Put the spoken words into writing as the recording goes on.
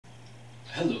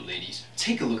Hello, ladies.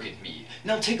 Take a look at me.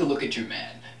 Now take a look at your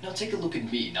man. Now take a look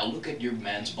at me. Now look at your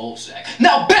man's ballsack.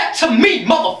 Now back to me,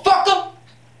 motherfucker!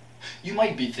 You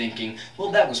might be thinking,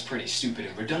 well, that was pretty stupid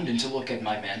and redundant to look at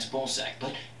my man's ballsack,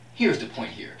 but here's the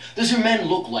point here. Does your man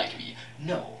look like me?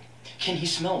 No. Can he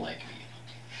smell like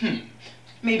me?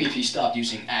 Maybe if he stopped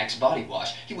using Axe body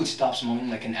wash, he would stop smelling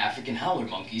like an African howler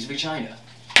monkey's vagina.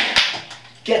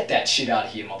 Get that shit out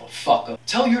of here, motherfucker.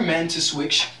 Tell your man to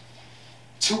switch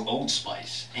to Old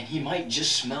Spice, and he might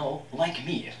just smell like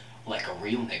me, like a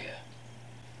real nigga.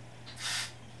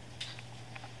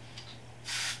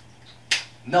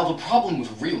 Now the problem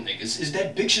with real niggas is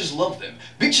that bitches love them.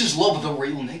 Bitches love the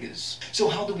real niggas. So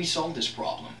how do we solve this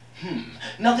problem?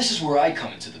 Now this is where I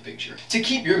come into the picture. To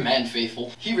keep your man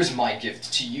faithful, here is my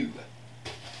gift to you.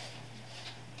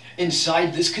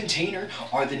 Inside this container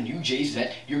are the new J's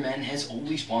that your man has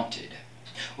always wanted.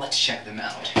 Let's check them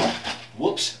out.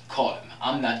 Whoops, caught him.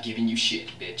 I'm not giving you shit,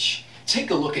 bitch. Take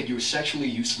a look at your sexually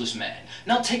useless man.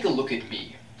 Now take a look at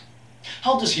me.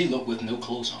 How does he look with no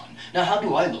clothes on? Now how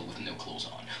do I look with no clothes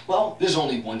on? Well, there's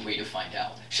only one way to find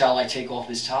out. Shall I take off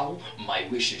this towel? My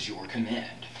wish is your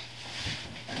command.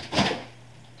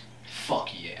 Fuck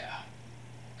yeah.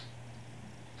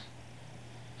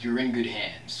 You're in good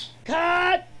hands.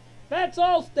 Cut! That's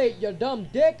all, state, you dumb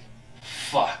dick.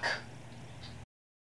 Fuck.